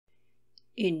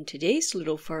In today's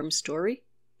little farm story,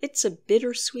 it's a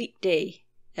bittersweet day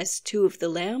as two of the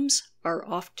lambs are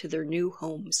off to their new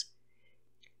homes.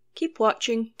 Keep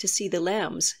watching to see the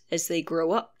lambs as they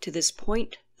grow up to this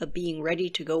point of being ready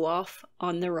to go off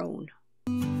on their own.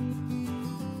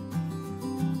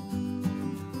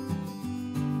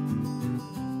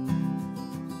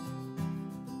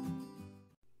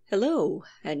 Hello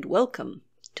and welcome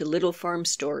to Little Farm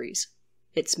Stories.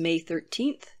 It's May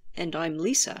 13th and I'm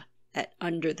Lisa at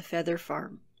Under the Feather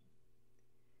Farm.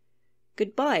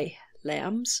 Goodbye,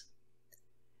 lambs.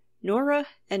 Nora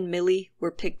and Millie were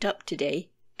picked up today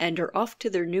and are off to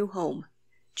their new home,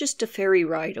 just a ferry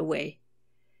ride away.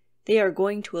 They are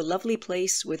going to a lovely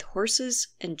place with horses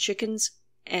and chickens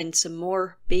and some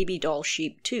more baby doll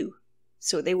sheep too,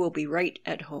 so they will be right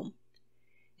at home.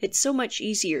 It's so much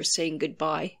easier saying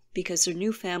goodbye because their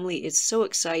new family is so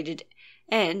excited,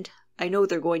 and I know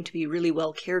they're going to be really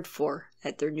well cared for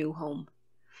at their new home.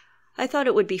 I thought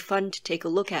it would be fun to take a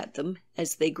look at them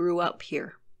as they grew up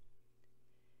here.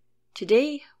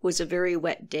 Today was a very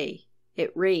wet day.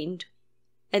 It rained,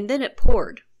 and then it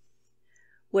poured.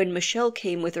 When Michelle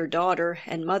came with her daughter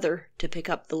and mother to pick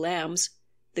up the lambs,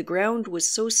 the ground was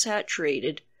so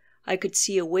saturated I could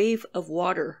see a wave of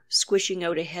water squishing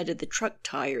out ahead of the truck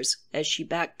tires as she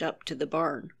backed up to the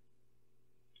barn.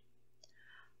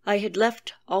 I had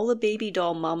left all the baby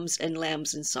doll mums and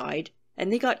lambs inside,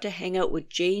 and they got to hang out with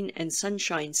Jane and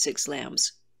Sunshine's 6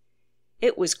 lambs.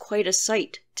 It was quite a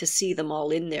sight to see them all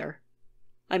in there.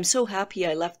 I'm so happy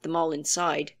I left them all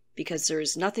inside, because there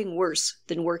is nothing worse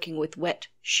than working with wet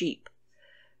sheep.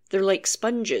 They're like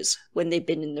sponges when they've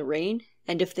been in the rain,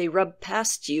 and if they rub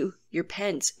past you, your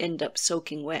pants end up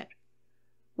soaking wet.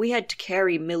 We had to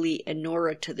carry Millie and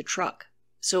Nora to the truck,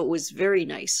 so it was very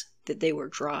nice that they were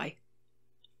dry.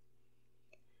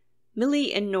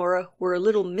 Millie and Nora were a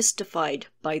little mystified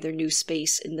by their new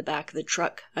space in the back of the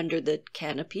truck under the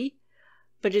canopy,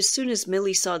 but as soon as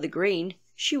Millie saw the grain,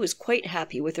 she was quite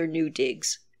happy with her new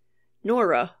digs.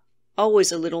 Nora,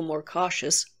 always a little more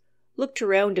cautious, looked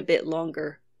around a bit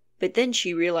longer, but then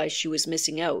she realized she was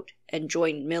missing out and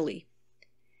joined Millie.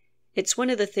 It's one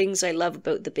of the things I love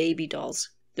about the baby dolls.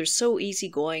 They're so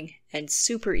easygoing and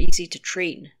super easy to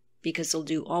train because they'll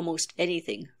do almost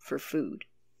anything for food.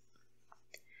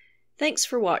 Thanks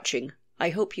for watching. I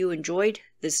hope you enjoyed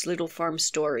this little farm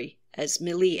story as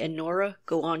Millie and Nora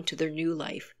go on to their new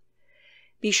life.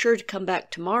 Be sure to come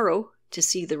back tomorrow to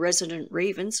see the resident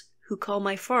ravens who call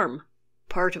my farm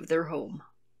part of their home.